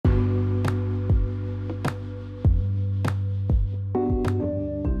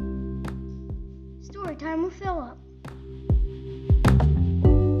Grandma Philip.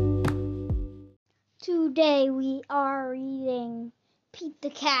 Today we are reading Pete the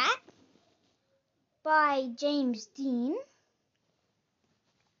Cat by James Dean.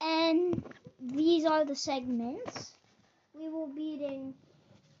 And these are the segments. We will be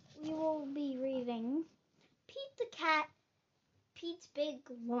reading Pete the Cat, Pete's Big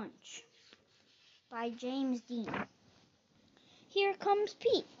Lunch by James Dean. Here comes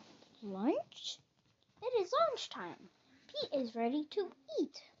Pete. Lunch? It is lunchtime. Pete is ready to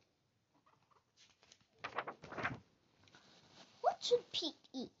eat. What should Pete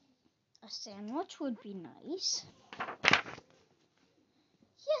eat? A sandwich would be nice.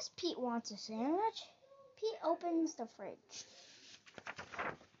 Yes, Pete wants a sandwich. Pete opens the fridge.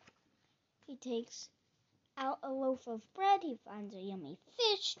 He takes out a loaf of bread. He finds a yummy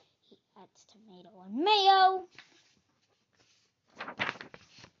fish. He adds tomato and mayo.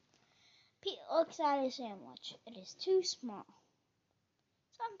 Pete looks at his sandwich. It is too small.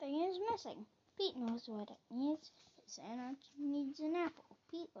 Something is missing. Pete knows what it needs. His sandwich needs an apple.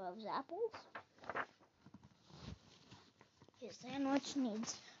 Pete loves apples. His sandwich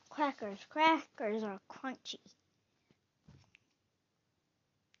needs crackers. Crackers are crunchy.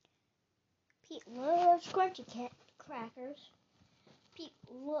 Pete loves crunchy crackers. Pete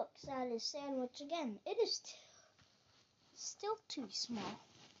looks at his sandwich again. It is still too small.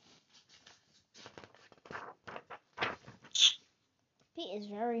 Pete is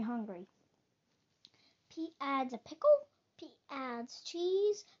very hungry. Pete adds a pickle. Pete adds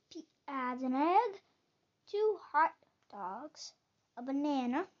cheese. Pete adds an egg, 2 hot dogs, a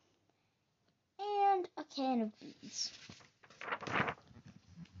banana, and a can of beans.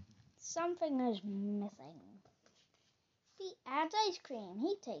 Something is missing. Pete adds ice cream.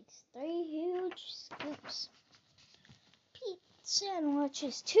 He takes 3 huge scoops. Pete's sandwich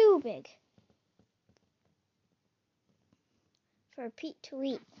is too big for Pete to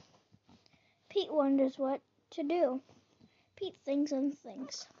eat. Pete wonders what to do. Pete thinks and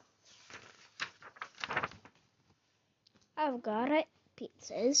thinks. I've got it, Pete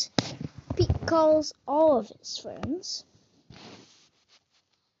says. Pete calls all of his friends.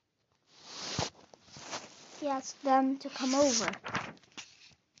 He asks them to come over.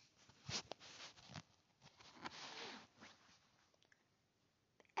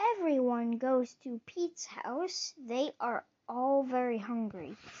 Everyone goes to Pete's house. They are all very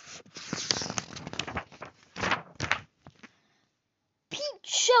hungry. Pete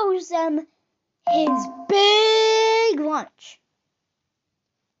shows them his big lunch.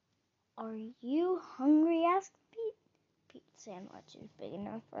 Are you hungry? Asked Pete. Pete's sandwich is big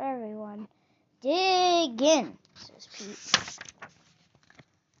enough for everyone. Dig in, says Pete.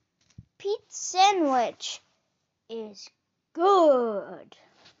 Pete's sandwich is good.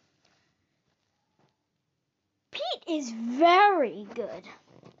 Pete is very good.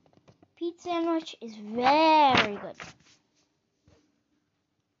 Pete's sandwich is very good.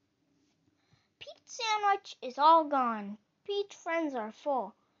 Pete's sandwich is all gone. Pete's friends are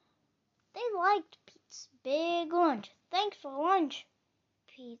full. They liked Pete's big lunch. Thanks for lunch,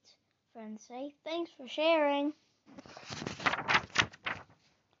 Pete's friends say. Thanks for sharing.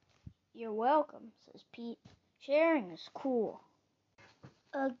 You're welcome, says Pete. Sharing is cool.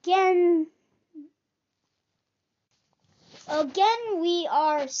 Again, we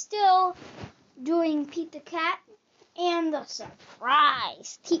are still doing Pete the Cat and the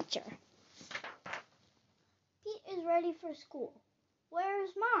surprise teacher. Pete is ready for school.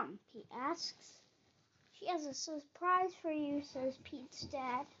 Where's Mom? Pete asks. She has a surprise for you, says Pete's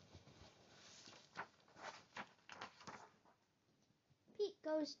dad. Pete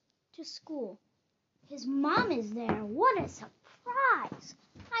goes to school. His mom is there. What a surprise!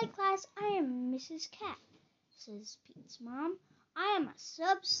 Hi, class. I am Mrs. Cat, says Pete's mom. I am the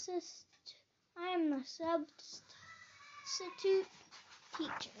substitute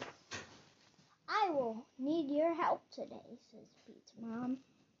teacher. I will need your help today, says Pete's mom.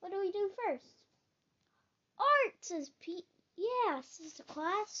 What do we do first? Art, says Pete. Yeah, says the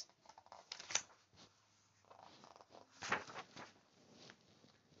class.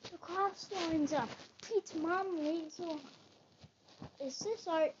 The class lines up. Pete's mom leads on. Is this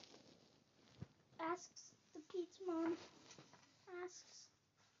art? Asks Pete's mom. Asks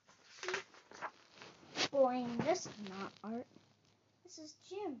Pete. Boing, this is not art. This is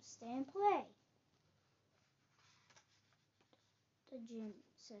gym. Stay and play. The gym,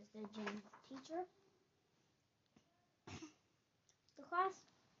 says the gym teacher. The class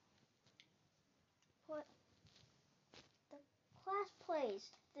plays.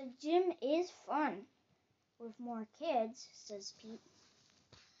 The gym is fun with more kids, says Pete.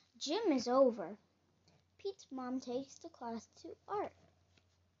 Gym is over. Pete's mom takes the class to art.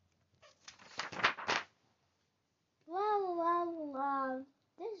 La la la,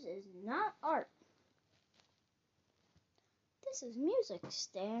 this is not art. This is music.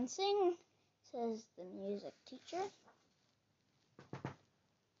 Stay and sing, says the music teacher.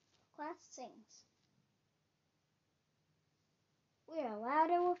 Class sings. We're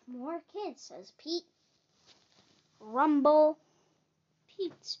louder with more kids, says Pete. Rumble.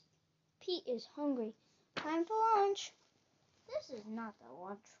 Pete is hungry. Time for lunch. This is not the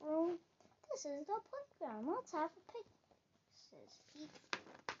lunchroom. This is the playground. Let's have a picnic, says Pete.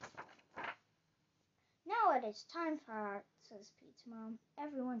 Now it is time for art, says Pete's mom.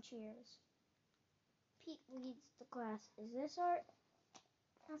 Everyone cheers. Pete leads the class. Is this art?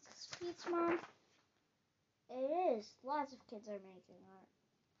 Asks Pete's mom. It is. Lots of kids are making art.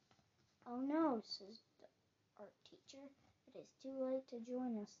 Oh no, says the art teacher. It is too late to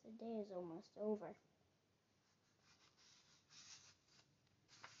join us. The day is almost over.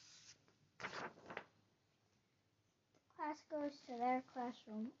 Class goes to their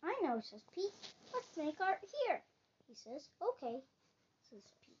classroom. I know, says Pete. Let's make art here, he says. Okay, says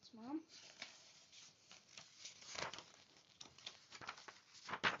Pete's mom.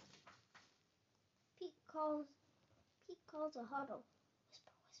 Pete calls a huddle.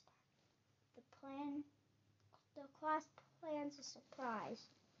 Whisper, whisper. The class plans a surprise.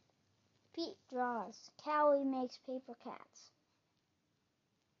 Pete draws. Callie makes paper cats.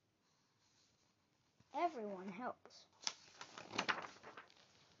 Everyone helps.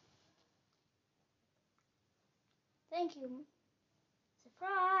 Thank you.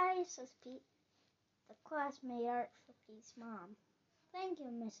 Surprise, says Pete. The class made art for Pete's mom. Thank you,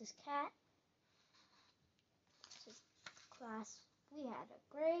 Mrs. Cat, says the class. We had a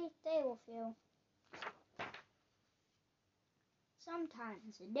great day with you.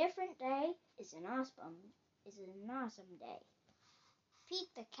 Sometimes a different day is an awesome day.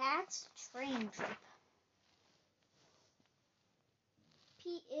 Pete the Cat's train trip.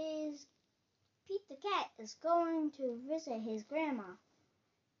 Pete the Cat is going to visit his grandma.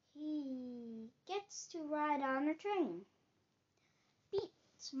 He gets to ride on a train.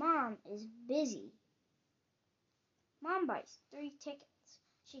 Pete's mom is busy. Mom buys 3 tickets.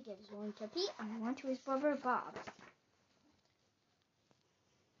 She gives one to Pete and one to his brother Bob.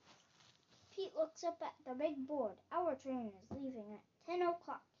 Pete looks up at the big board. Our train is leaving at 10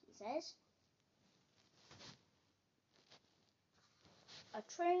 o'clock, he says. A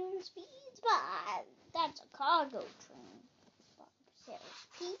train speeds by. That's a cargo train, Bob says.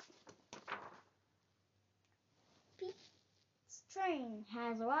 Pete's train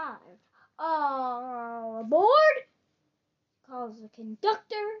has arrived. All aboard, calls the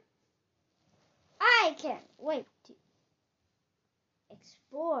conductor. I can't wait to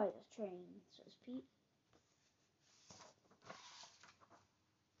explore the train, says Pete.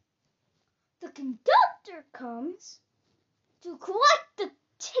 The conductor comes to collect the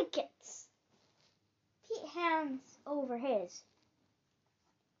tickets. Pete hands over his.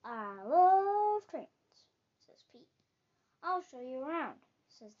 I love trains, says Pete. I'll show you around,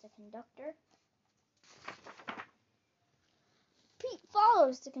 says the conductor. Pete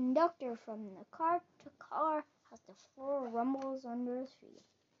follows the conductor from the car to car as the floor rumbles under his feet.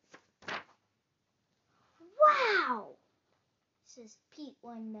 Wow, says Pete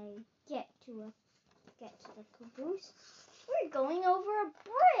when they get to the caboose. We're going over a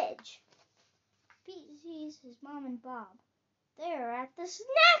bridge. Pete sees his mom and Bob. They're at the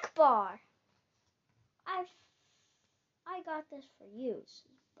snack bar. I got this for you,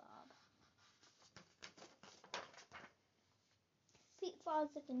 says Bob. Pete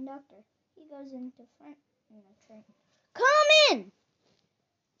follows the conductor. He goes into front in the train. Come in,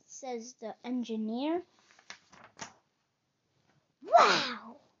 says the engineer.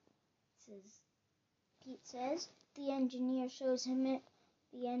 Wow, Pete says. The engineer shows him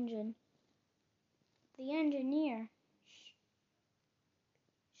the engine. The engineer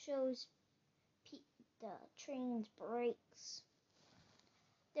shows Pete the train's brakes.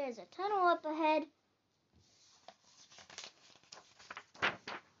 There's a tunnel up ahead.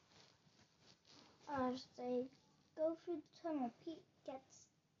 As they go through the tunnel, Pete gets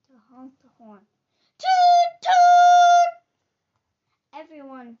to honk the horn. Toot toot!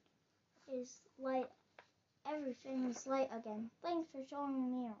 Everything is light again. Thanks for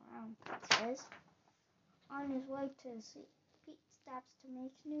showing me around, Pete says. On his way to the seat, Pete stops to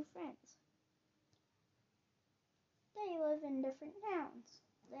make new friends. They live in different towns.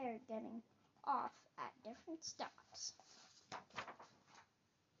 They're getting off at different stops.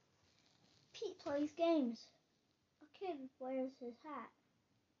 Pete plays games. A kid wears his hat.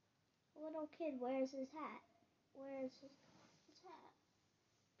 A little kid wears his hat. Wears his hat.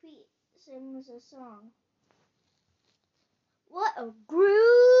 Pete sings a song. What a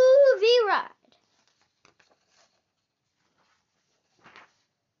groovy ride!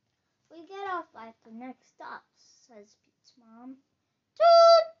 We get off at the next stop, says Pete's mom.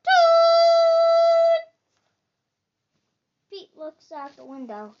 Toot toot! Pete looks out the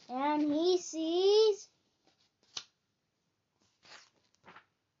window and he sees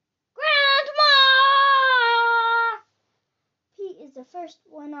Grandma! Pete is the first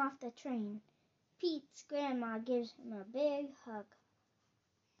one off the train. Pete's grandma gives him a big hug.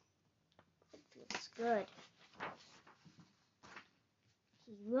 It feels good.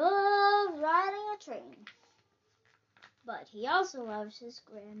 He loves riding a train, but he also loves his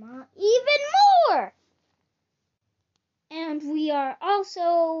grandma even more. And we are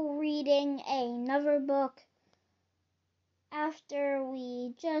also reading another book after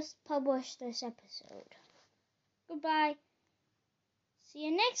we just published this episode. Goodbye. See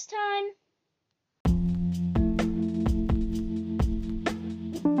you next time.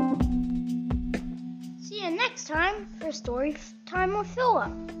 See you next time for Storytime with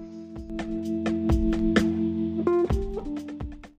Philip.